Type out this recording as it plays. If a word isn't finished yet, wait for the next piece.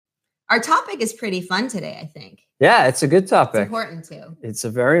Our topic is pretty fun today, I think. Yeah, it's a good topic. It's important too. It's a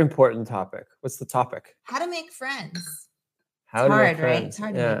very important topic. What's the topic? How to make friends. How It's to hard, make friends. right? It's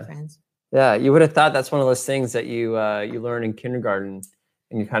hard to make friends. Yeah, you would have thought that's one of those things that you learn in kindergarten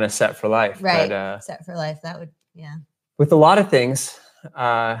and you kind of set for life. Right, but, set for life. That would, yeah. With a lot of things,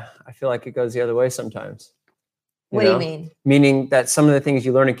 I feel like it goes the other way sometimes. What do you mean? Meaning that some of the things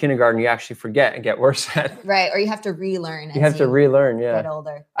you learn in kindergarten, you actually forget and get worse at. Right, or you have to relearn. You have to relearn, yeah. Get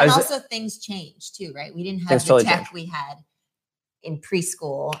older. And also things change too, right? We didn't have the tech we had in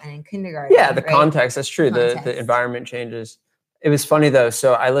preschool and in kindergarten. Yeah, the context, that's true. The environment changes. It was funny though.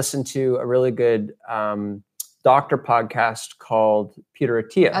 So I listened to a really good doctor podcast called Peter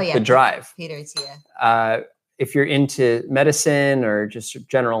Attia, The Drive. Peter Attia. If you're into medicine or just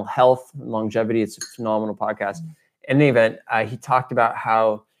general health and longevity, it's a phenomenal podcast. Mm-hmm. In any event, he talked about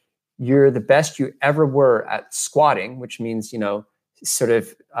how you're the best you ever were at squatting, which means, sort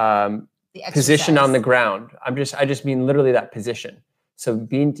of position on the ground. I just mean literally that position. So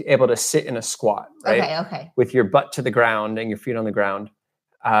being able to sit in a squat, right? Okay. With your butt to the ground and your feet on the ground.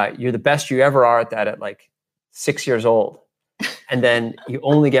 You're the best you ever are at that at like 6 years old. And then you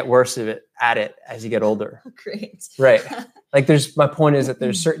only get worse at it as you get older. Great. Right. Like my point is that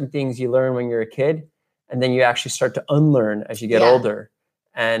there's certain things you learn when you're a kid, and then you actually start to unlearn as you get older.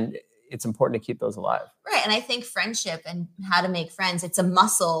 And it's important to keep those alive. Right. And I think friendship and how to make friends, it's a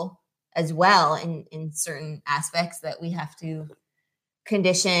muscle as well in certain aspects that we have to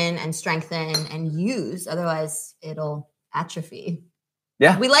condition and strengthen and use. Otherwise, it'll atrophy.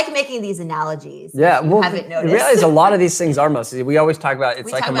 Yeah. We like making these analogies. Yeah. Well, haven't noticed. You realize a lot of these things are muscles. We always talk about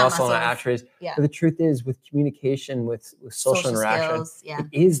it's like a muscle and it atrophies. Yeah. But the truth is with communication, with social interaction, skills, it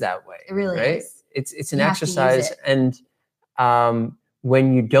is that way. It really is. It's an exercise. And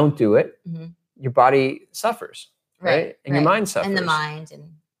when you don't do it, your body suffers. Right. And your mind suffers. And the mind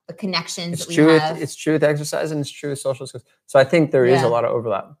and the connections that we have. It's true with exercise and it's true with social skills. So I think there is a lot of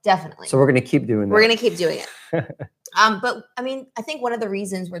overlap. Definitely. So we're going to keep doing that. We're going to keep doing it. But I mean, I think one of the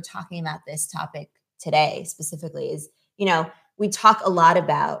reasons we're talking about this topic today specifically is, we talk a lot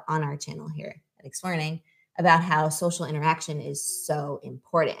about on our channel here at Explearning about how social interaction is so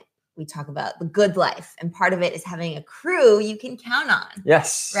important. We talk about the good life, and part of it is having a crew you can count on.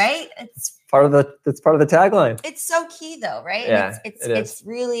 Yes. Right? It's part of the tagline. It's so key though, right? Yeah, it's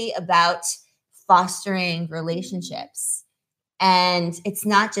really about fostering relationships. And it's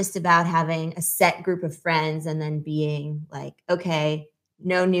not just about having a set group of friends and then being like, okay,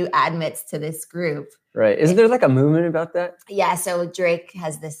 no new admits to this group. Right. Isn't there like a movement about that? Yeah. So Drake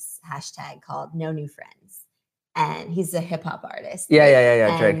has this hashtag called No New Friends. And he's a hip hop artist. Yeah.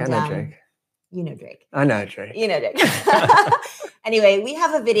 And, Drake. I know Drake. You know Drake. I know Drake. You know Drake. Anyway, we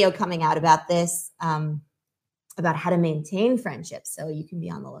have a video coming out about this, about how to maintain friendships. So you can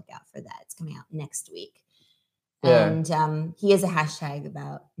be on the lookout for that. It's coming out next week. Yeah. And he has a hashtag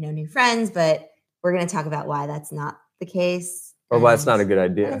about no new friends, but we're going to talk about why that's not the case. Or why it's not a good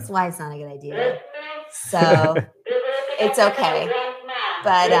idea. That's why it's not a good idea. So it's okay.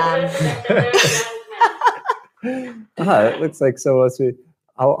 But it looks like so sweet.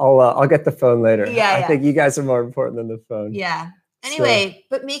 I'll get the phone later. Yeah, I think you guys are more important than the phone. Yeah. Anyway,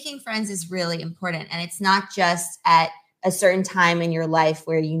 but making friends is really important. And it's not just at a certain time in your life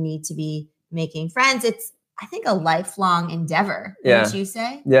where you need to be making friends. It's, I think, a lifelong endeavor. Wouldn't you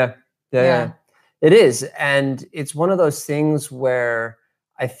say? Yeah. It is. And it's one of those things where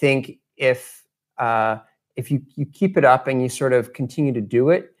I think if you keep it up and you sort of continue to do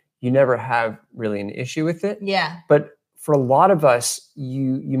it, you never have really an issue with it. Yeah. But for a lot of us,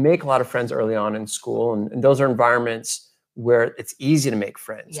 you make a lot of friends early on in school, and those are environments where it's easy to make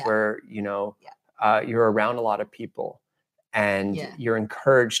friends, where you're around a lot of people, and you're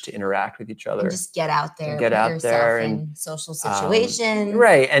encouraged to interact with each other. And just get out there, get out there, in social situations,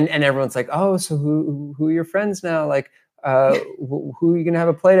 right? And everyone's like, oh, so who are your friends now? Like, who are you gonna have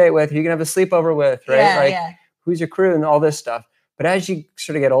a play date with? Who are you gonna have a sleepover with? Right? Who's your crew and all this stuff. But as you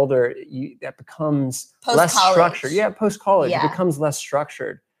sort of get older, that becomes less structured. Yeah, post-college, it becomes less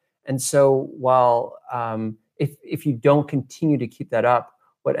structured. And so while if you don't continue to keep that up,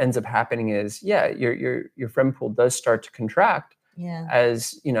 what ends up happening is, your friend pool does start to contract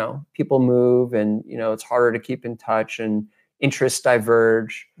as, people move and, it's harder to keep in touch and interests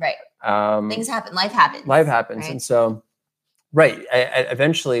diverge. Right. Things happen. Life happens. Right? And so,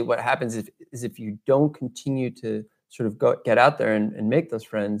 eventually what happens is if you don't continue to sort of get out there and make those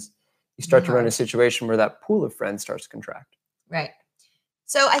friends, you start to run a situation where that pool of friends starts to contract. Right.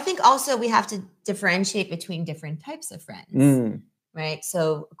 So I think also we have to differentiate between different types of friends, right?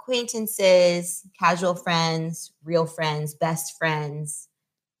 So acquaintances, casual friends, real friends, best friends.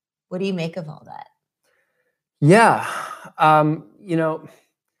 What do you make of all that? Yeah.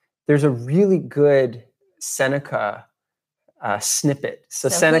 There's a really good Seneca snippet. So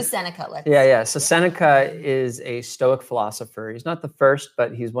who's Seneca? So Seneca is a Stoic philosopher. He's not the first,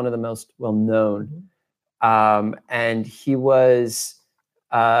 but he's one of the most well-known. Mm-hmm. And he was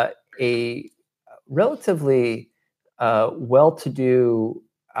a relatively well-to-do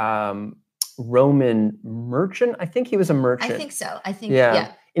Roman merchant. I think he was a merchant. I think so.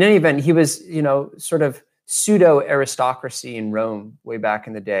 Yeah. In any event, he was, sort of pseudo aristocracy in Rome way back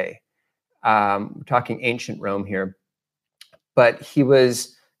in the day. We're talking ancient Rome here, but he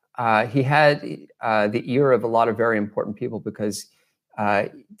was he had the ear of a lot of very important people because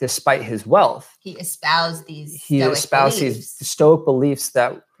despite his wealth, he espoused these Stoic beliefs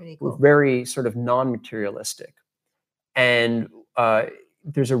that were very sort of non-materialistic. And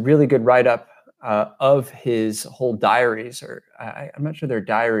there's a really good write-up of his whole diaries, or I'm not sure they're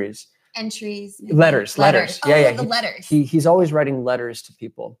diaries. Entries. Letters. Oh, yeah. The letters. He's always writing letters to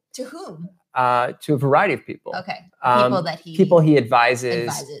people. To whom? To a variety of people. Okay. People he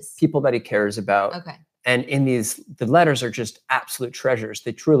advises. People that he cares about. Okay. And in the letters are just absolute treasures.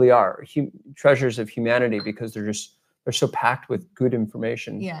 They truly are treasures of humanity because they're so packed with good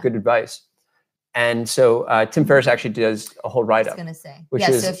information, good advice. And so Tim Ferriss actually does a whole write-up. I was going to say. Which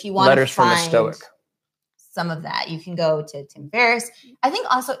is so if you want Letters to from a Stoic. Some of that, you can go to Tim Ferriss. I think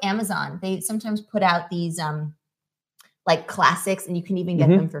also Amazon, they sometimes put out these like classics, and you can even get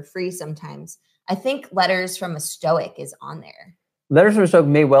them for free sometimes. I think Letters from a Stoic is on there. Letters from a Stoic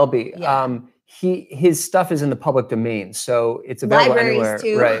may well be. Yeah. His stuff is in the public domain, so it's available anywhere.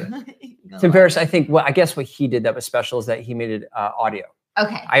 Too. Right. Tim Ferriss, I think. Well, I guess what he did that was special is that he made it audio.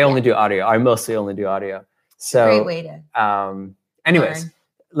 Okay. I only do audio. I mostly only do audio. So great way to. Anyways,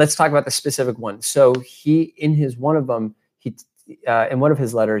 let's talk about the specific one. So in one of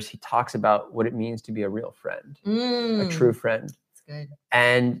his letters, he talks about what it means to be a real friend, a true friend. That's good.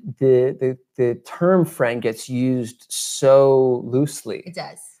 And the term friend gets used so loosely. It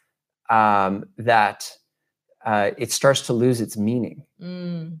does. That it starts to lose its meaning.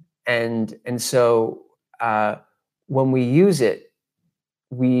 And so when we use it,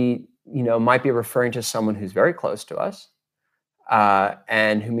 we might be referring to someone who's very close to us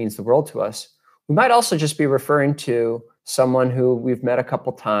and who means the world to us. We might also just be referring to someone who we've met a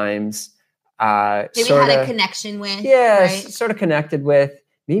couple times. Maybe had a connection with. Yes, right? Sort of connected with,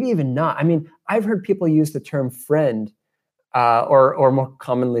 maybe even not. I mean, I've heard people use the term friend or more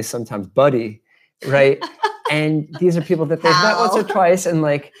commonly sometimes buddy, right? And these are people that they've met once or twice and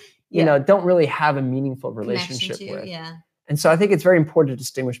don't really have a meaningful relationship with. Yeah. And so I think it's very important to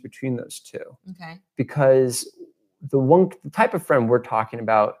distinguish between those two. Okay. Because the type of friend we're talking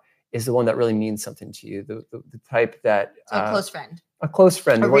about is the one that really means something to you. The type that a close friend. A close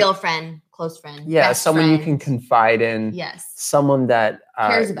friend. A real friend, close friend. Yeah, someone you can confide in. Yes. Someone that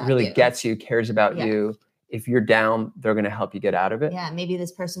really you. Gets you, cares about you. If you're down, they're going to help you get out of it. Yeah, maybe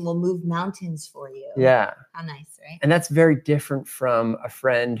this person will move mountains for you. Yeah. How nice, right? And that's very different from a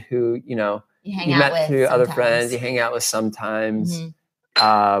friend who, you met through other friends, you hang out with sometimes,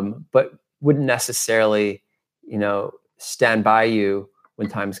 but wouldn't necessarily, stand by you when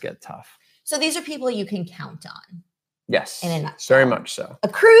times get tough. So these are people you can count on. Yes. In a nutshell. Very much so. A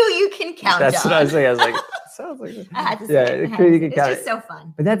crew you can count on. That's what I was saying. I was like, sounds like I had to say a crew you can count. It's just so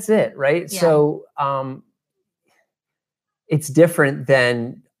fun. But that's it, right? Yeah. So it's different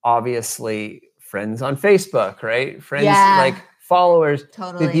than obviously friends on Facebook, right? Friends like followers.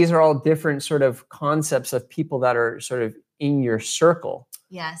 Totally. These are all different sort of concepts of people that are sort of in your circle.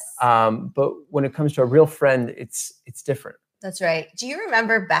 Yes. But when it comes to a real friend, it's different. That's right. Do you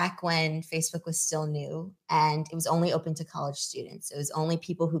remember back when Facebook was still new and it was only open to college students? It was only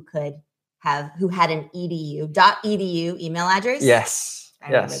people who had an edu email address. Yes.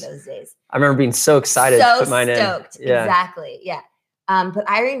 I remember those days. I remember being so excited to put mine in. Yeah. Exactly. Yeah. But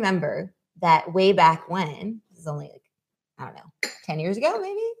I remember that way back when, this is only 10 years ago,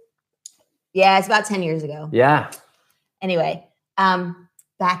 maybe? Yeah, it's about 10 years ago. Yeah. Anyway,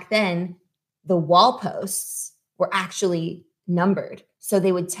 back then, the wall posts were actually numbered. So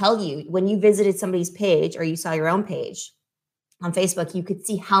they would tell you when you visited somebody's page or you saw your own page on Facebook, you could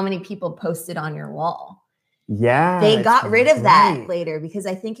see how many people posted on your wall. Yeah. They got rid of that later because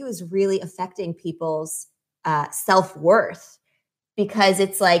I think it was really affecting people's self-worth, because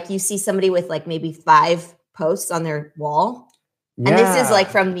it's like you see somebody with like maybe 5 posts on their wall. Yeah. And this is like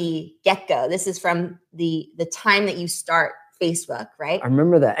from the get-go. This is from the time that you start Facebook, right? I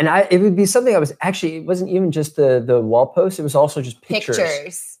remember that. And it would be something it wasn't even just the wall post. It was also just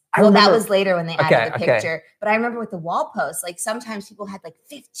pictures. That was later when they added the picture. But I remember with the wall posts, like sometimes people had like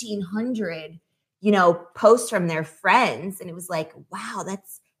 1,500, posts from their friends. And it was like, wow,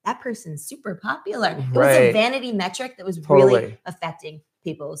 that person's super popular. It was a vanity metric that was really affecting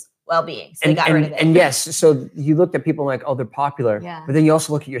people's well-being. So they got rid of it. And yes, so you looked at people like, oh, they're popular. Yeah. But then you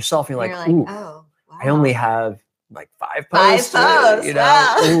also look at yourself and you're like, ooh, oh, wow. I only have like 5 posts. 5 posts.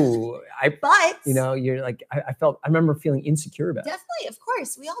 Wow. Ooh, but you're like, I remember feeling insecure about it. Definitely, of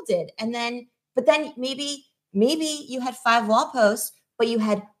course, we all did. And then, but then maybe you had 5 wall posts, but you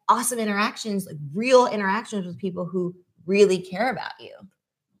had awesome interactions, like real interactions with people who really care about you.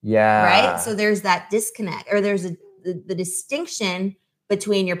 Yeah. Right. So there's that disconnect, or there's the distinction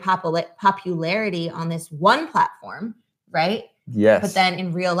between your popularity on this one platform, right? Yes. But then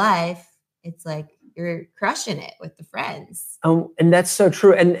in real life, it's like you're crushing it with the friends. And that's so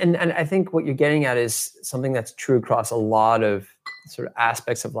true. And I think what you're getting at is something that's true across a lot of sort of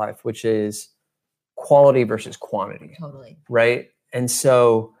aspects of life, which is quality versus quantity. Totally. Right. And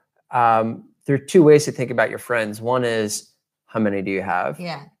so there are 2 ways to think about your friends. One is, how many do you have?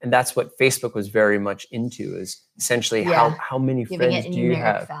 Yeah. And that's what Facebook was very much into, is essentially how many friends do you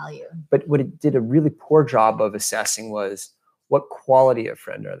have? Value. But what it did a really poor job of assessing was, what quality of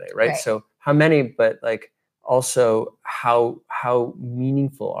friend are they, right? So how many, but like also how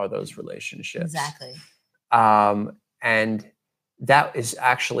meaningful are those relationships? Exactly. And that is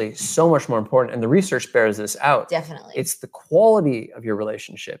actually so much more important. And the research bears this out. Definitely. It's the quality of your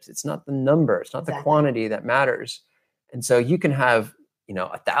relationships. It's not the number. It's not the quantity that matters. And so you can have,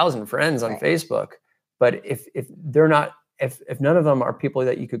 1,000 friends on Facebook, but if they're not, if none of them are people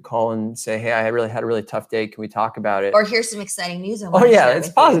that you could call and say, hey, I really had a really tough day, can we talk about it? Or here's some exciting news. It's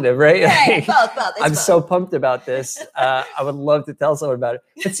positive, right? Yeah, both. I'm so pumped about this. I would love to tell someone about it.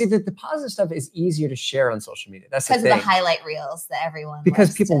 But see, the positive stuff is easier to share on social media. That's because of the highlight reels that everyone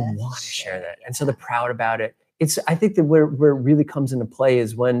because people want to share that. And so they're proud about it. I think that where it really comes into play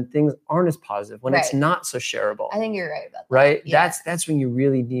is when things aren't as positive, when it's not so shareable. I think you're right about that. Right? Yeah. That's when you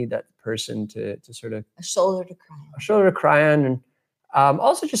really need that person to sort of a shoulder to cry on. A shoulder to cry on, and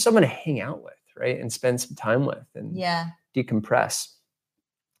also just someone to hang out with, right? And spend some time with and decompress.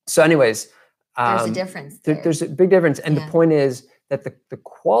 So anyways, there's a difference. There's a big difference. And the point is that the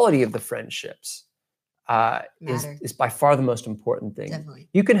quality of the friendships is by far the most important thing. Definitely.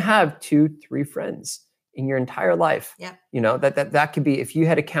 You can have 2-3 friends in your entire life. Yep. That could be, if you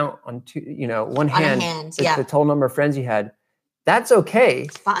had to count on one hand the total number of friends you had, that's okay.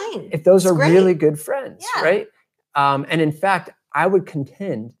 It's fine. If those are really good friends, right? And in fact, I would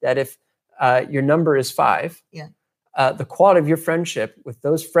contend that if your number is 5, the quality of your friendship with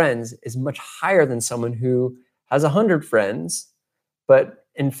those friends is much higher than someone who has 100 friends, but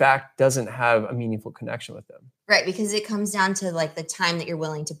in fact doesn't have a meaningful connection with them. Right, because it comes down to like the time that you're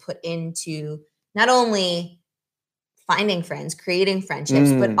willing to put into not only finding friends, creating friendships,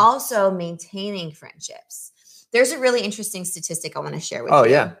 but also maintaining friendships. There's a really interesting statistic I want to share with you. Oh,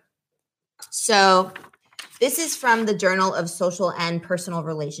 yeah. So this is from the Journal of Social and Personal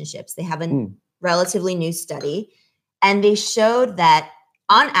Relationships. They have a relatively new study, and they showed that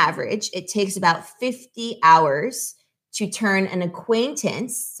on average, it takes about 50 hours to turn an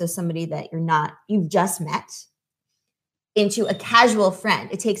acquaintance, so somebody that you've just met, into a casual friend.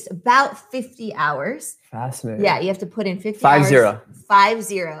 It takes about 50 hours. Fascinating. Yeah, you have to put in 50 hours.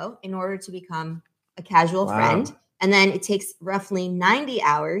 50 in order to become a casual friend. And then it takes roughly 90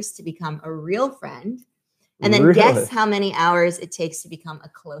 hours to become a real friend. And then guess how many hours it takes to become a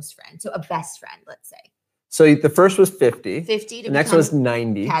close friend. So a best friend, let's say. So the first was 50. 50 to the next one was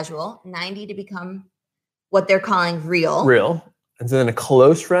 90. Casual. 90 to become what they're calling real. Real. And then a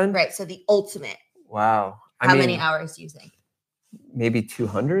close friend. Right. So the ultimate. Wow. How many hours do you think? Maybe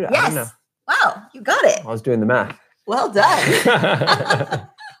 200? Yes. I don't know. Wow, you got it. I was doing the math. Well done.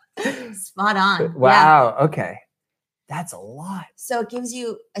 Spot on. Wow. Yeah. Okay. That's a lot. So it gives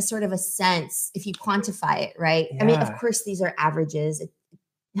you a sort of a sense if you quantify it, right? Yeah. I mean, of course, these are averages. It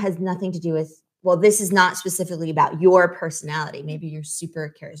has nothing to do with, this is not specifically about your personality. Maybe you're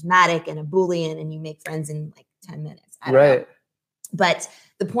super charismatic and a Boolean and you make friends in like 10 minutes. I don't know. But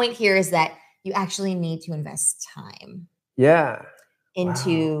the point here is that you actually need to invest time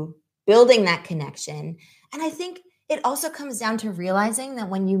into building that connection. And I think it also comes down to realizing that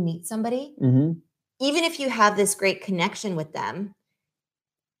when you meet somebody, even if you have this great connection with them,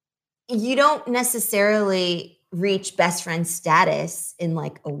 you don't necessarily reach best friend status in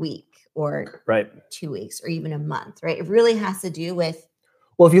like a week or 2 weeks or even a month, right? It really has to do with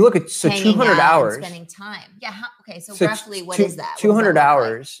if you look at 200 hours, spending time. Yeah. Okay. So roughly, what is that? 200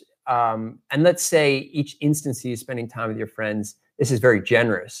 hours. And let's say each instance you're spending time with your friends this is very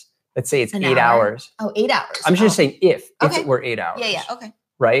generous. Let's say it's An 8 hour? hours. Oh, 8 hours. I'm just saying if Okay. it were 8 hours. Yeah. Okay.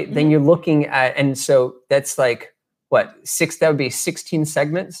 Right? Then you're looking at, and so that's like, what, that would be 16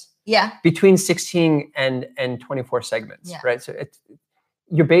 segments? Yeah. Between 16 and 24 segments, right? So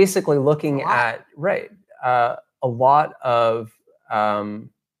you're basically looking at, a lot of,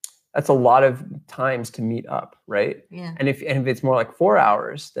 that's a lot of times to meet up, right? Yeah. And if it's more like 4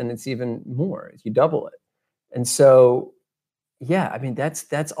 hours, then it's even more. You double it. And so, yeah, I mean, that's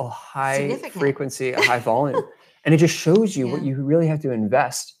a high frequency, a high volume. And it just shows you what you really have to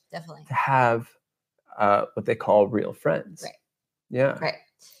invest to have what they call real friends. Right. Yeah. Right.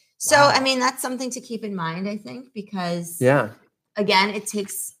 So, I mean, that's something to keep in mind, I think, because again, it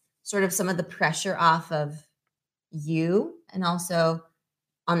takes sort of some of the pressure off of you and also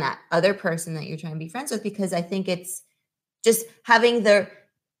on that other person that you're trying to be friends with, because I think it's just having the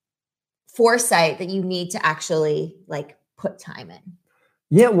foresight that you need to actually like put time in.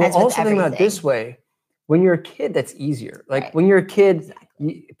 Yeah. Well, also think about it this way. When you're a kid, that's easier. Like when you're a kid,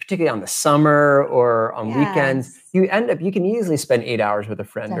 particularly on the summer or on weekends, you can easily spend 8 hours with a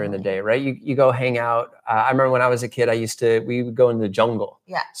friend during the day, right? You go hang out. I remember when I was a kid, we would go in the jungle.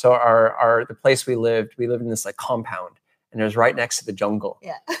 Yeah. So the place we lived in this like compound, and it was right next to the jungle.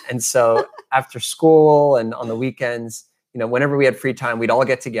 Yeah. And so after school and on the weekends, whenever we had free time, we'd all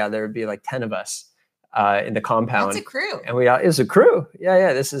get together. It'd be like 10 of us in the compound. That's a crew. And it was a crew.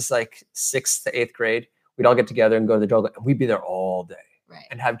 Yeah. This is like 6th to 8th grade. We'd all get together and go to the jungle, and we'd be there all day,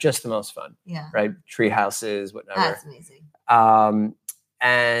 and have just the most fun. Yeah, right. Tree houses, whatever. That's amazing.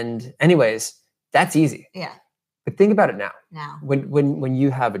 And anyways, that's easy. Yeah. But think about it now. Now, when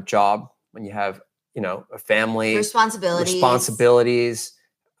you have a job, when you have a family, responsibilities,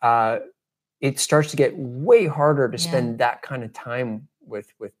 it starts to get way harder to spend that kind of time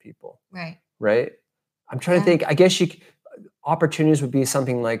with people. Right. Right. I'm trying to think. I guess opportunities would be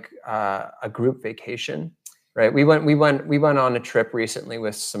something like a group vacation, right? We went on a trip recently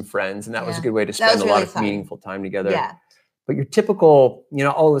with some friends, and that was a good way to spend a lot of meaningful time together. Yeah. But your typical,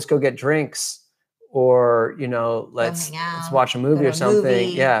 let's go get drinks, or let's watch a movie or something.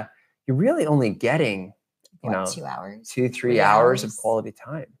 Yeah, you're really only getting 2 hours, 2-3 hours of quality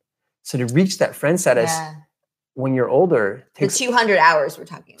time. So to reach that friend status when you're older, takes the 200 hours we're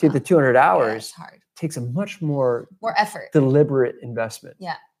talking about. The 200 hours. It's hard. Takes a much more effort, deliberate investment.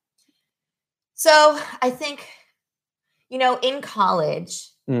 Yeah. So I think, in college,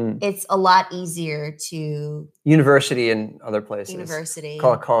 it's a lot easier to university and other places. University,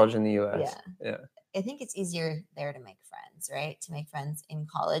 call it college in the U.S. Yeah. I think it's easier there to make friends, right? To make friends in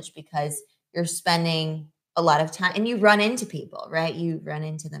college because you're spending a lot of time and you run into people, right? You run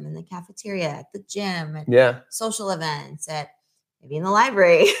into them in the cafeteria, at the gym, at social events, maybe in the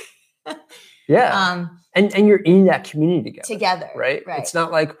library. Yeah. And you're in that community together. Right? It's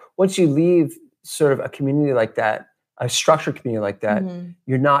not like once you leave sort of a community like that, a structured community like that,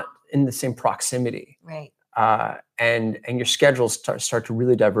 you're not in the same proximity. Right. And your schedules start to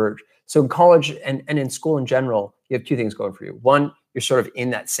really diverge. So in college and in school in general, you have two things going for you. One, you're sort of in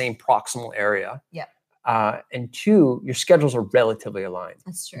that same proximal area. Yeah. And two, your schedules are relatively aligned.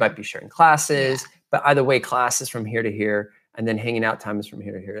 That's true. You might be sharing classes, but either way, classes from here to here, and then hanging out time is from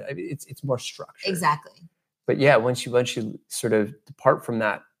here to here. I mean, it's more structured. Exactly. But yeah, once you sort of depart from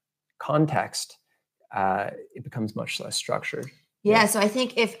that context, it becomes much less structured. Yeah. So I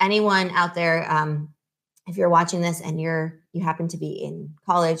think if anyone out there, if you're watching this and you happen to be in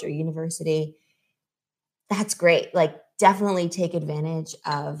college or university, that's great. Like, definitely take advantage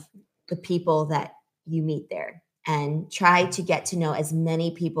of the people that you meet there and try to get to know as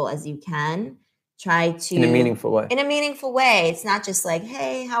many people as you can. Try to in a meaningful way. In a meaningful way. It's not just like,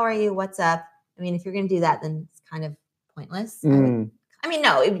 hey, how are you? What's up? I mean, if you're going to do that, then it's kind of pointless. I mean,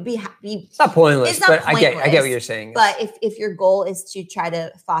 no, it would be. It's not pointless. It's not but pointless, I get what you're saying. But if your goal is to try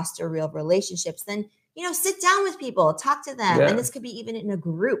to foster real relationships, then sit down with people, talk to them, and this could be even in a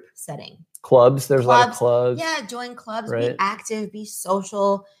group setting. Clubs, there's a lot of clubs. Yeah, join clubs. Right. Be active. Be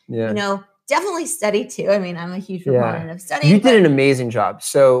social. Yeah. Definitely study too. I mean, I'm a huge proponent of studying. You did an amazing job.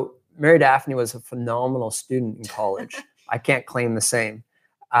 So Mary Daphne was a phenomenal student in college. I can't claim the same.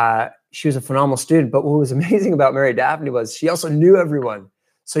 She was a phenomenal student, but what was amazing about Mary Daphne was she also knew everyone.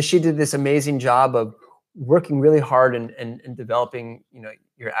 So she did this amazing job of working really hard and developing,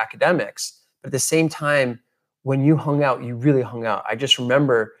 your academics. But at the same time, when you hung out, you really hung out. I just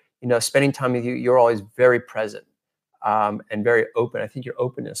remember, spending time with you, you're always very present and very open. I think your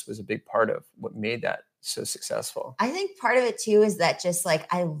openness was a big part of what made that so successful. I think part of it too is that just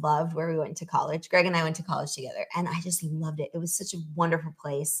like I loved where we went to college. Greg and I went to college together and I just loved it. It was such a wonderful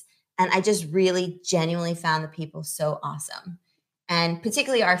place. And I just really genuinely found the people so awesome. And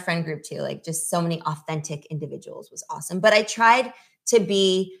particularly our friend group too, like just so many authentic individuals was awesome. But I tried to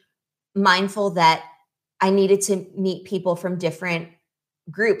be mindful that I needed to meet people from different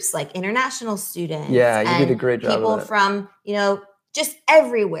groups, like international students. Yeah, you did a great job. People from, just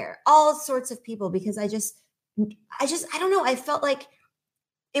everywhere, all sorts of people, because I don't know. I felt like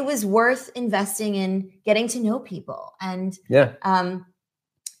it was worth investing in getting to know people and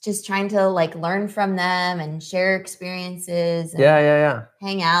just trying to like learn from them and share experiences. And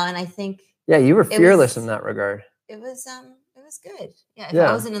hang out. And I think you were fearless in that regard. It was good. Yeah. If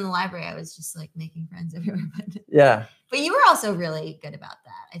I wasn't in the library, I was just like making friends everywhere. But you were also really good about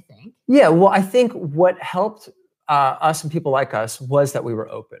that, I think. Yeah. Well, I think what helped us and people like us was that we were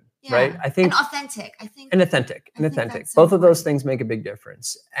open, right? I think and authentic. And authentic. Both of those things make a big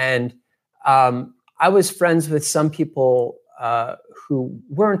difference. And I was friends with some people who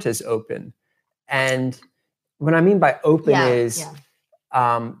weren't as open. And what I mean by open is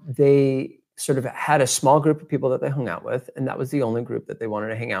they sort of had a small group of people that they hung out with, and that was the only group that they wanted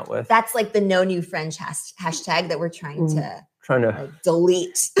to hang out with. That's like the no new friends hashtag that we're trying to like,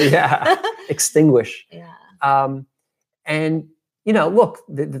 delete. Extinguish. And look,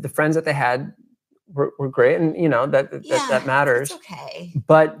 the friends that they had were great, and that matters. It's okay.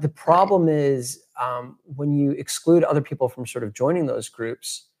 But the problem is when you exclude other people from sort of joining those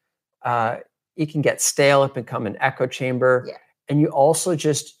groups, it can get stale. It can become an echo chamber, and you also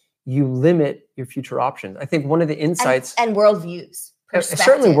you limit your future options. I think one of the insights and worldviews,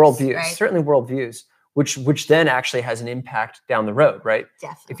 certainly worldviews, right? which then actually has an impact down the road, right?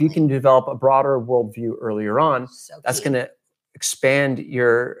 Definitely. If you can develop a broader worldview earlier on, that's going to expand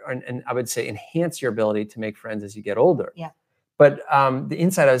and I would say enhance your ability to make friends as you get older. Yeah. But the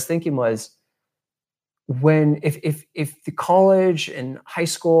insight I was thinking was if the college and high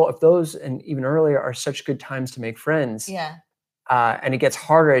school, if those and even earlier are such good times to make friends, and it gets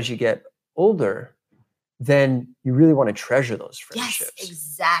harder as you get older, then you really want to treasure those friendships. Yes,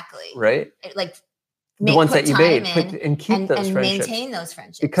 exactly. Right? The ones that you made and keep those friendships. Maintain those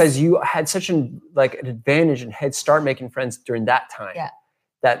friendships. Because you had such an advantage and head start making friends during that time.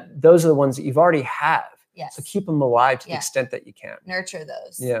 That those are the ones that you've already have. Yes. So keep them alive to the extent that you can. Nurture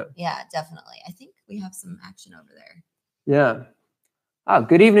those. Yeah. Yeah, definitely. I think we have some action over there. Yeah. Oh,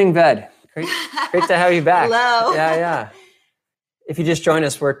 good evening, Ved. Great to have you back. Hello. Yeah. If you just join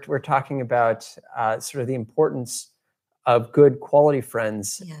us, we're talking about sort of the importance of good quality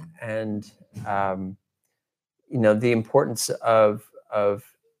friends and the importance of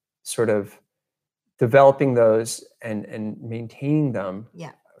sort of developing those and maintaining them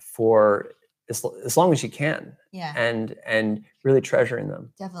for as long as you can. And really treasuring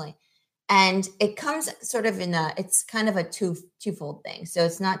them. Definitely. And it comes sort of it's kind of a twofold thing. So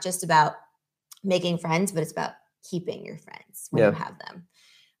it's not just about making friends, but it's about keeping your friends when you have them.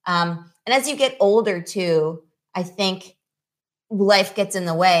 And as you get older too, I think life gets in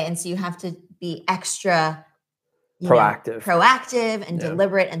the way. And so you have to be extra proactive and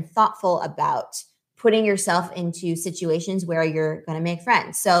deliberate and thoughtful about putting yourself into situations where you're going to make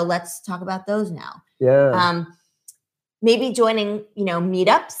friends. So let's talk about those now. Yeah. Maybe joining,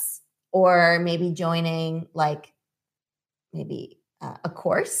 meetups, or maybe joining a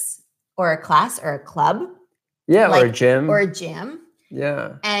course or a class or a club. Yeah. Or a gym.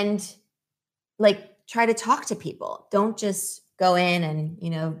 Yeah. And try to talk to people. Don't just go in and,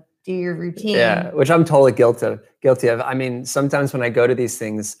 do your routine. Yeah. Which I'm totally guilty of. I mean, sometimes when I go to these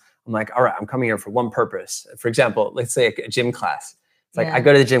things, I'm like, all right, I'm coming here for one purpose. For example, let's say a gym class. It's like, I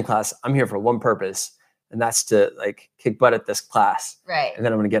go to the gym class, I'm here for one purpose. And that's to kick butt at this class. Right. And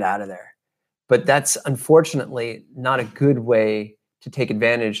then I'm going to get out of there. But that's unfortunately not a good way to take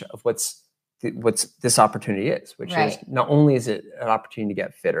advantage of what's this opportunity is, which is not only is it an opportunity to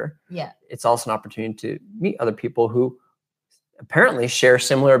get fitter, it's also an opportunity to meet other people who apparently share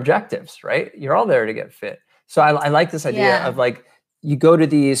similar objectives, right? You're all there to get fit. So I like this idea of you go to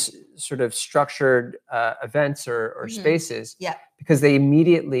these sort of structured events or spaces because they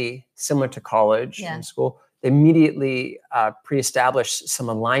immediately, similar to college and school, they immediately pre-establish some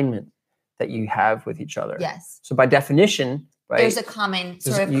alignment that you have with each other. Yes. So by definition, right, there's a common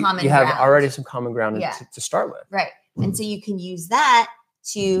ground. You have already some common ground to start with. Right. And so you can use that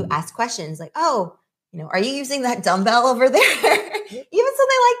to ask questions like, oh, are you using that dumbbell over there? Even something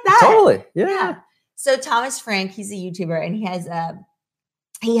like that. Totally. Yeah. So Thomas Frank, he's a YouTuber, and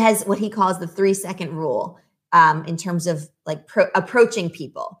he has what he calls the 3-second rule in terms of approaching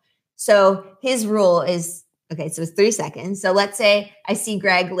people. So his rule is, okay, so it's 3 seconds. So let's say I see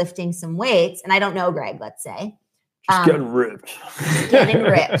Greg lifting some weights and I don't know Greg, let's say. Just getting ripped.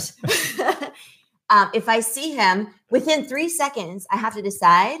 if I see him within 3 seconds, I have to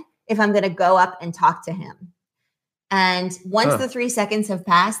decide if I'm going to go up and talk to him. And once the 3 seconds have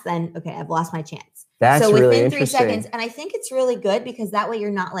passed, then, okay, I've lost my chance. That's so within really 3 seconds, and I think it's really good because that way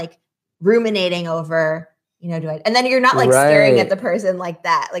you're not like ruminating over, you know, and then you're not like staring at the person like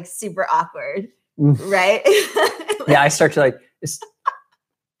that, like super awkward. Right? Yeah, I start to like,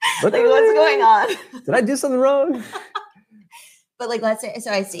 what's going on? Did I do something wrong? But like, let's say,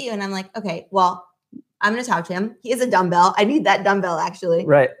 so I see you and I'm like, okay, well, I'm going to talk to him. He has a dumbbell. I need that dumbbell actually.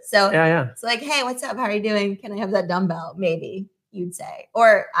 Right. So yeah. It's like, hey, what's up? How are you doing? Can I have that dumbbell? Maybe you'd say,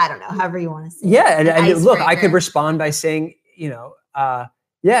 or I don't know, however you want to say. Yeah. And look, I could respond by saying, you know,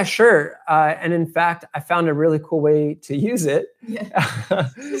 yeah, sure. And in fact, I found a really cool way to use it. Yeah.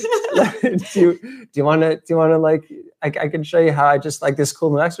 do you want to like, I can show you how I just like this cool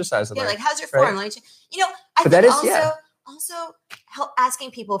new exercise. Yeah. Like, how's your form? Let me you know, I think also help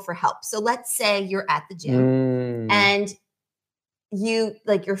asking people for help. So let's say you're at the gym and you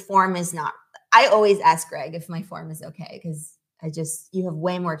like your form is not, I always ask Greg if my form is okay. Cause you have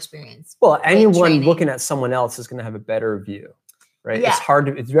way more experience. Well, anyone looking at someone else is going to have a better view, right? Yeah.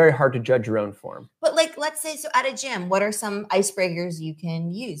 It's very hard to judge your own form. But like, let's say, so at a gym, what are some icebreakers you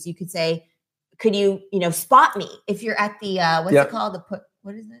can use? You could say, could you spot me if you're at the, what's it called?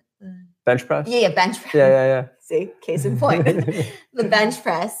 What is it? Bench press? Yeah, bench press. Yeah. See, case in point. The bench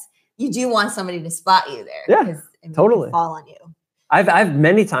press, you do want somebody to spot you there. Yeah, totally. Fall on you. I've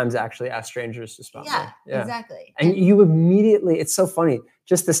many times actually asked strangers to spot me. Yeah, exactly. And you immediately, it's so funny,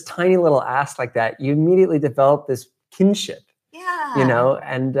 just this tiny little ask like that, you immediately develop this kinship. Yeah. You know,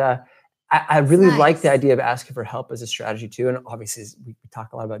 and I really like the idea of asking for help as a strategy too. And obviously we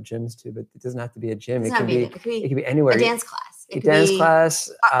talk a lot about gyms too, but it doesn't have to be a gym. It can be anywhere. A dance class. A dance class.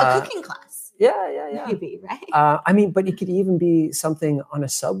 A cooking class. Yeah. Maybe, right? I mean, but it could even be something on a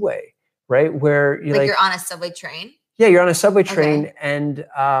subway, right? Where you're on a subway train. Yeah, you're on a subway train and,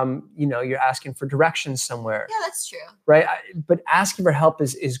 you're asking for directions somewhere. Yeah, that's true. Right. But asking for help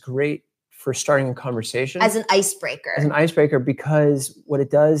is great for starting a conversation. As an icebreaker. Because what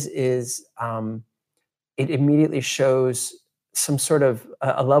it does is it immediately shows some sort of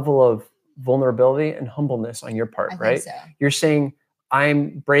a level of vulnerability and humbleness on your part, right? So. You're saying,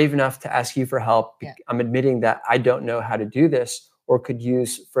 I'm brave enough to ask you for help. Yeah. I'm admitting that I don't know how to do this or could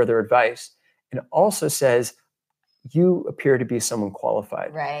use further advice. And it also says, you appear to be someone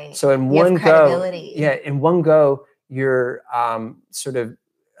qualified. Right. So in one go, you're sort of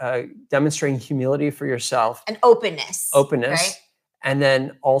demonstrating humility for yourself. And openness. Right? And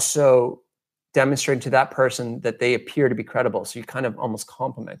then also demonstrating to that person that they appear to be credible. So you're kind of almost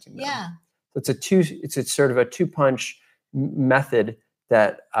complimenting them. Yeah. So it's a sort of a 2-punch method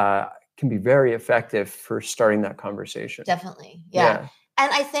that can be very effective for starting that conversation. Definitely. Yeah.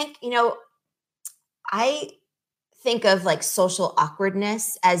 And I think, I think of like social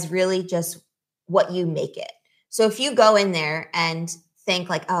awkwardness as really just what you make it. So if you go in there and think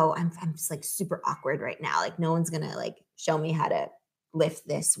like, oh, I'm just like super awkward right now. Like no one's going to like show me how to lift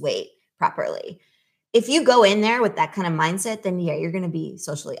this weight properly. If you go in there with that kind of mindset, then you're going to be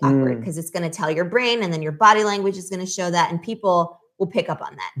socially awkward because it's going to tell your brain and then your body language is going to show that and people will pick up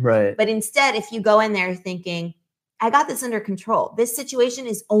on that. Right. But instead, if you go in there thinking, I got this under control. This situation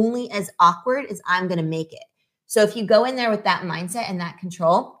is only as awkward as I'm going to make it. So if you go in there with that mindset and that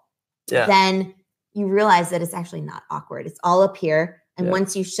control, then you realize that it's actually not awkward. It's all up here. And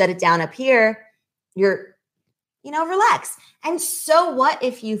once you shut it down up here, you're, relax. And so what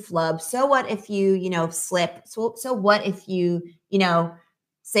if you flub? So what if you, slip? So what if you,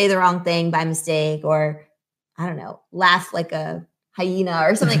 say the wrong thing by mistake or, I don't know, laugh like a hyena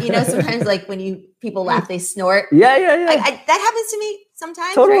or something, sometimes like when people laugh, they snort. Yeah. That happens to me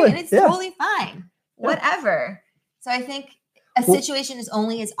sometimes, totally. Right? And it's totally fine. Whatever. So I think a situation is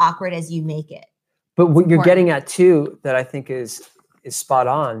only as awkward as you make it. But what you're getting at too, that I think is spot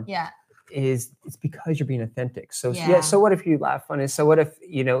on. Yeah. Is it's because you're being authentic. So so what if you laugh funny? So what if,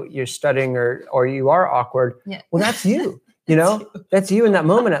 you're stuttering or you are awkward? Yeah. Well, that's you, that's you in that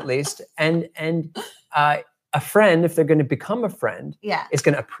moment at least. And a friend, if they're going to become a friend, is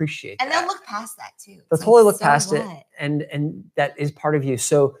going to appreciate that. And they'll look past that too. They'll totally look past it. And that is part of you.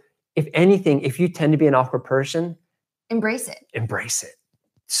 So if anything, if you tend to be an awkward person, embrace it.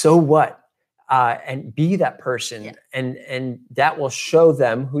 So what? And be that person and that will show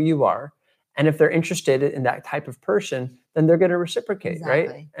them who you are. And if they're interested in that type of person, then they're going to reciprocate,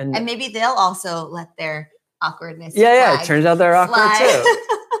 right? And maybe they'll also let their awkwardness it turns out they're awkward too.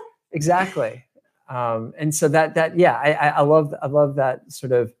 Exactly. And so I love that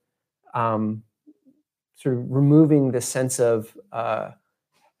sort of removing the sense of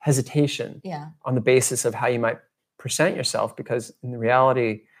hesitation on the basis of how you might present yourself, because in the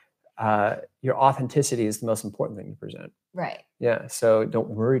reality, your authenticity is the most important thing to present. Right. Yeah. So don't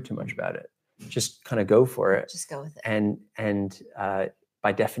worry too much about it. Just kind of go for it. Just go with it. And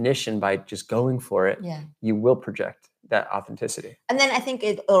by definition, by just going for it, you will project that authenticity. And then I think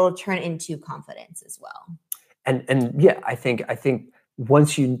it'll turn into confidence as well. And yeah, I think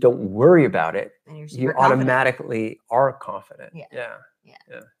once you don't worry about it, you automatically are confident. Yeah.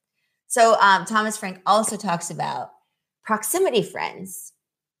 So Thomas Frank also talks about proximity friends.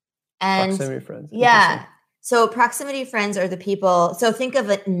 And proximity friends. Yeah. So proximity friends are the people. So think of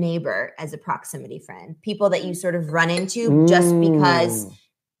a neighbor as a proximity friend, people that you sort of run into just because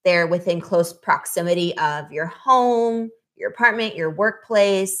they're within close proximity of your home, your apartment, your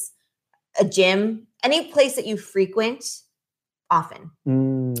workplace, a gym, any place that you frequent often.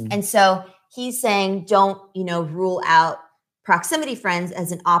 And so he's saying, don't, rule out proximity friends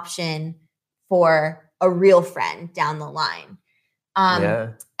as an option for a real friend down the line.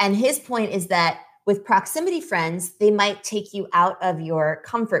 And his point is that with proximity friends, they might take you out of your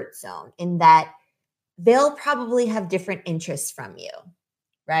comfort zone in that they'll probably have different interests from you,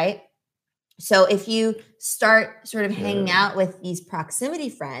 right? So if you start sort of hanging out with these proximity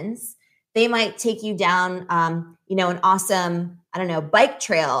friends, they might take you down, an awesome, bike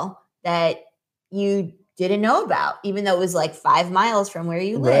trail that you didn't know about, even though it was like 5 miles from where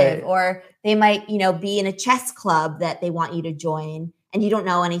you live. Or they might, be in a chess club that they want you to join, and you don't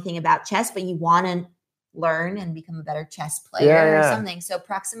know anything about chess, but you want to learn and become a better chess player or something. So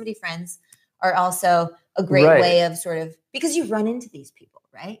proximity friends are also a great way of sort of, because you run into these people,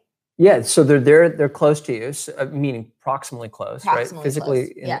 right? Yeah, so they're close to you, so, meaning proximally close, right?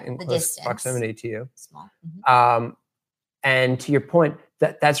 Physically in close distance. Proximity to you. Small. And to your point,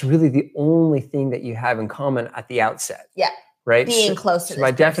 that's really the only thing that you have in common at the outset. Yeah. Right. Being close to this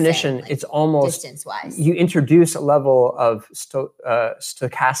by definition, like, it's almost distance-wise. You introduce a level of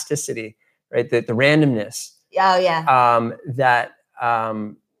stochasticity, right? The randomness. Oh yeah.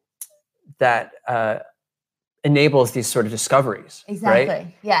 That enables these sort of discoveries. Exactly.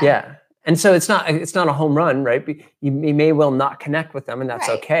 Right? Yeah. Yeah. And so it's not a home run, right? You may well not connect with them, and that's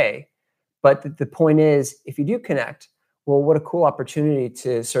okay. But the point is, if you do connect, well, what a cool opportunity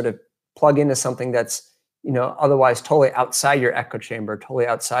to sort of plug into something that's, otherwise totally outside your echo chamber, totally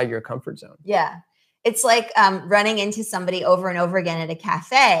outside your comfort zone. Yeah. It's like running into somebody over and over again at a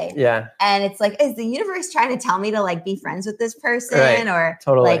cafe. Yeah. And it's like, is the universe trying to tell me to like be friends with this person or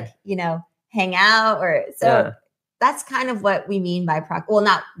like, hang out or so that's kind of what we mean by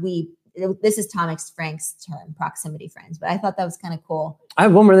this is Thomas Frank's term, proximity friends, but I thought that was kind of cool. I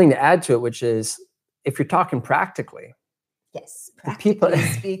have one more thing to add to it, which is if you're talking practically. Yes. Practically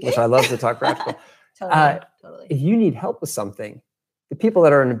speaking. Which I love to talk practical. Totally. If you need help with something, the people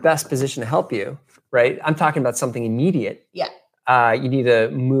that are in the best position to help you, right? I'm talking about something immediate. Yeah. You need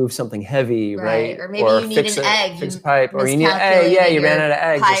to move something heavy, right? Or maybe you need an egg. Fix a pipe. Or you need an egg. Yeah, you ran out of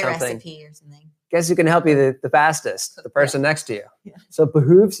eggs or something. Recipe or something. Guess who can help you the fastest? The person next to you. Yeah. So it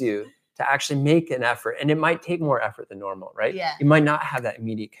behooves you to actually make an effort. And it might take more effort than normal, right? Yeah. You might not have that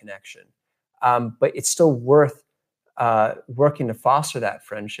immediate connection. But it's still worth working to foster that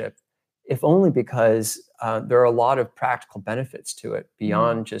friendship, if only because there are a lot of practical benefits to it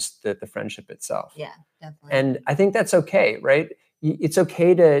beyond just the friendship itself. Yeah, definitely. And I think that's okay, right? It's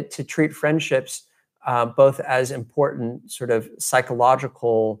okay to treat friendships both as important sort of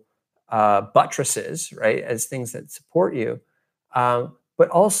psychological buttresses, right? As things that support you, but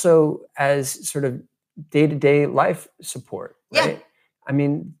also as sort of day-to-day life support, right? Yeah. I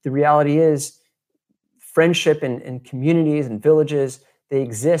mean, the reality is friendship in communities and villages, they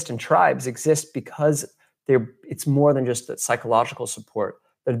exist, and tribes exist because it's more than just that psychological support.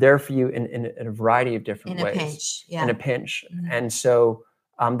 They're there for you in a variety of different ways. In a pinch, yeah. In a pinch. Mm-hmm. And so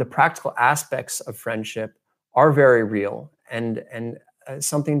the practical aspects of friendship are very real and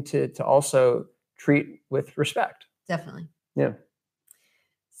something to also treat with respect. Definitely. Yeah.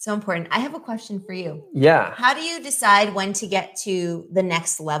 So important. I have a question for you. Yeah. How do you decide when to get to the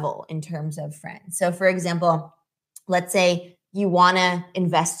next level in terms of friends? So for example, let's say you want to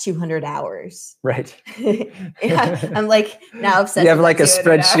invest 200 hours. Right. I'm like now obsessed. You have like a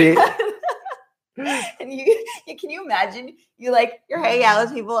spreadsheet. And can you imagine you're hanging out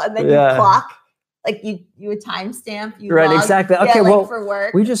with people and then you clock, like you a timestamp. Right, log, exactly. Okay, well, for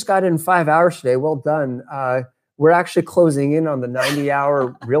work. We just got in 5 hours today. Well done. We're actually closing in on the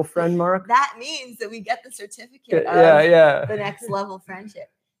 90-hour real friend mark. That means that we get the certificate of the next level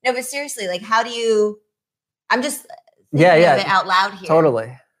friendship. No, but seriously, like how do you, I'm just thinking of it out loud here.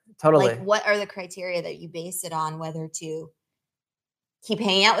 Totally. Like what are the criteria that you base it on, whether to keep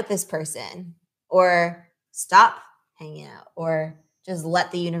hanging out with this person or stop hanging out or just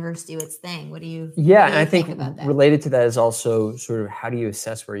let the universe do its thing? What do you and I think about that? Related to that is also sort of how do you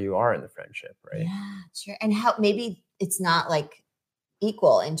assess where you are in the friendship, right? Yeah, sure. And how maybe it's not like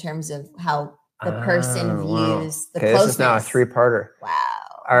equal in terms of how the person views the closeness. This is now a 3-parter. Wow.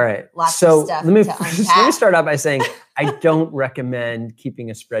 All right. Lots of stuff let me start out by saying I don't recommend keeping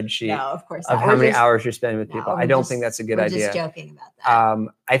a spreadsheet of course not. Of how many hours you're spending with people. I don't think that's a good idea. We're just joking about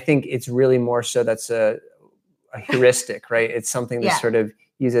that. I think it's really more so that's a heuristic, right? It's something that's sort of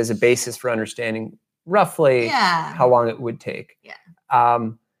used as a basis for understanding roughly how long it would take. Yeah.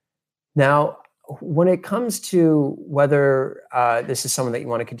 Now, when it comes to whether this is someone that you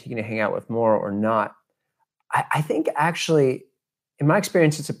want to continue to hang out with more or not, I think actually, in my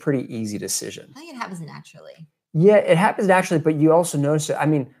experience, it's a pretty easy decision. I think it happens naturally. Yeah, it happens naturally, but you also notice it. I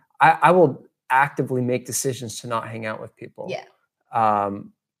mean, I will actively make decisions to not hang out with people. Yeah.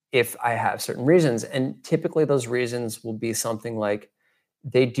 If I have certain reasons. And typically those reasons will be something like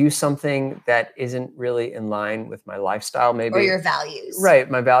they do something that isn't really in line with my lifestyle, maybe. Or your values.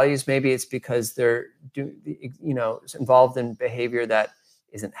 Right, my values. Maybe it's because they're involved in behavior that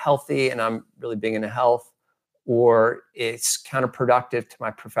isn't healthy and I'm really big into health, or it's counterproductive to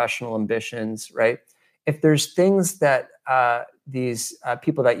my professional ambitions, right? If there's things that these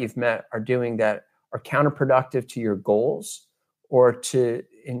people that you've met are doing that are counterproductive to your goals, or to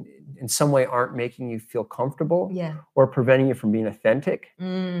in some way aren't making you feel comfortable, or preventing you from being authentic,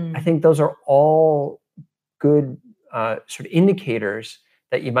 I think those are all good sort of indicators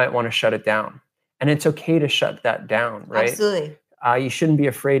that you might want to shut it down. And it's okay to shut that down, right? Absolutely. You shouldn't be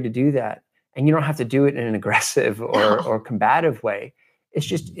afraid to do that. And you don't have to do it in an aggressive or combative way. It's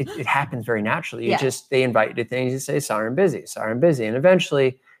just, it happens very naturally. They invite you to things, you say, sorry, I'm busy. And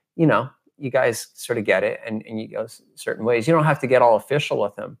eventually, you guys sort of get it and you go certain ways. You don't have to get all official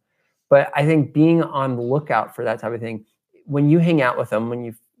with them. But I think being on the lookout for that type of thing, when you hang out with them, when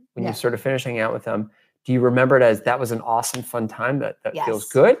you sort of finish hanging out with them, do you remember it as that was an awesome, fun time that feels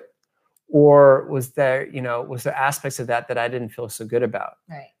good? Or was there aspects of that I didn't feel so good about?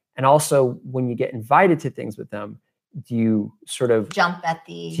 Right. And also when you get invited to things with them, do you sort of jump at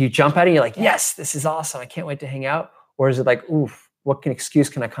it and you're like, yes, this is awesome, I can't wait to hang out? Or is it like, oof, what excuse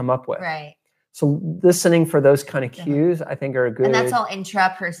can I come up with? Right. So listening for those kind of cues, I think, are good. And that's all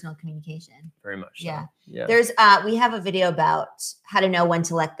intrapersonal communication. Very much so. Yeah. There's we have a video about how to know when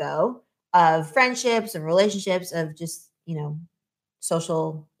to let go of friendships and relationships, of just,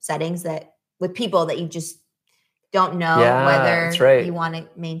 social settings that with people that you just don't know whether you want to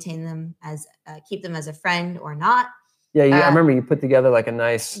maintain them as keep them as a friend or not. Yeah, I remember you put together like a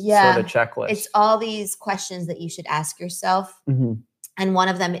nice sort of checklist. It's all these questions that you should ask yourself. Mm-hmm. And one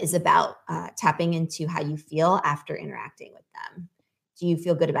of them is about tapping into how you feel after interacting with them. Do you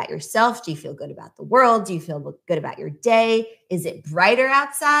feel good about yourself? Do you feel good about the world? Do you feel good about your day? Is it brighter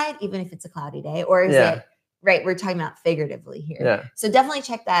outside, even if it's a cloudy day? Or is it, right, we're talking about figuratively here. Yeah. So definitely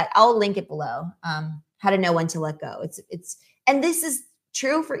check that. I'll link it below. How to know when to let go. And this is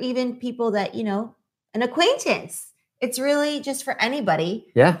true for even people that, an acquaintance. It's really just for anybody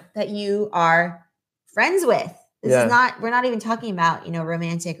that you are friends with. This is not, we're not even talking about,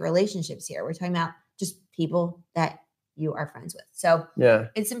 romantic relationships here. We're talking about just people that you are friends with. So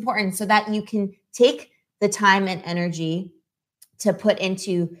it's important so that you can take the time and energy to put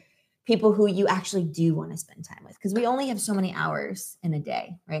into people who you actually do want to spend time with. Because we only have so many hours in a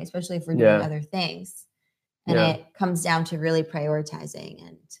day, right? Especially if we're doing other things. And it comes down to really prioritizing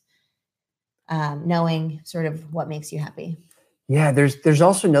and knowing sort of what makes you happy. Yeah, there's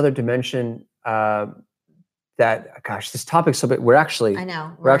also another dimension that, gosh, this topic's so big. We're actually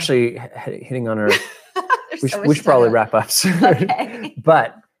hitting on our. we should probably wrap up soon. Okay.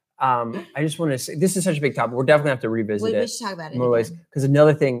 But I just want to say this is such a big topic. We're definitely have to revisit it. We should talk about it more ways. Because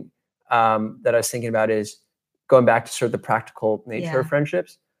another thing that I was thinking about is going back to sort of the practical nature of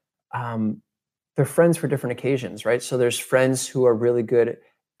friendships. They're friends for different occasions, right? So there's friends who are really good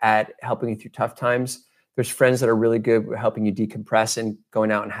at helping you through tough times. There's friends that are really good at helping you decompress and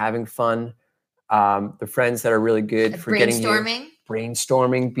going out and having fun. The friends that are really good for getting you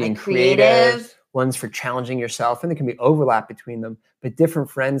brainstorming, being creative, ones for challenging yourself, and there can be overlap between them, but different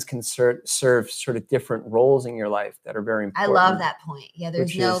friends can serve sort of different roles in your life that are very important. I love that point. Yeah,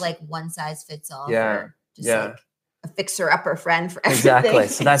 there's no like one size fits all. For just like a fixer-upper friend for everything. Exactly.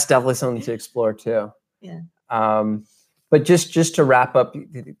 So that's definitely something to explore too. Yeah. But just to wrap up,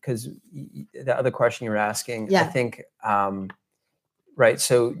 because the other question you were asking, I think, right.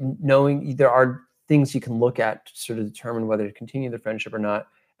 So knowing there are things you can look at to sort of determine whether to continue the friendship or not.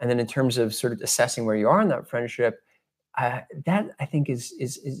 And then in terms of sort of assessing where you are in that friendship, that I think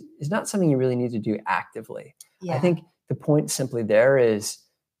is not something you really need to do actively. Yeah. I think the point simply there is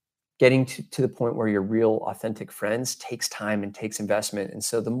getting to the point where you're real, authentic friends takes time and takes investment. And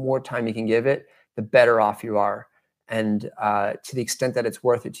so the more time you can give it, the better off you are. And to the extent that it's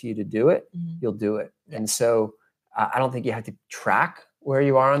worth it to you to do it, you'll do it. Yeah. And so I don't think you have to track where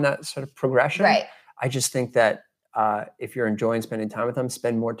you are on that sort of progression. Right. I just think that if you're enjoying spending time with them,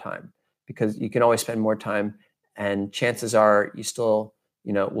 spend more time, because you can always spend more time, and chances are you still,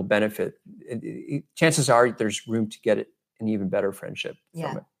 will benefit. Chances are there's room to get an even better friendship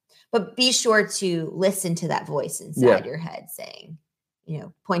from it. But be sure to listen to that voice inside your head saying,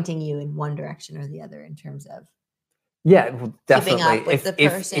 pointing you in one direction or the other in terms of well, definitely. Keeping up with the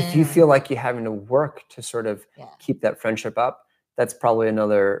person, if you feel like you're having to work to sort of keep that friendship up, that's probably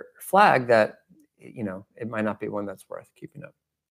another flag that, it might not be one that's worth keeping up.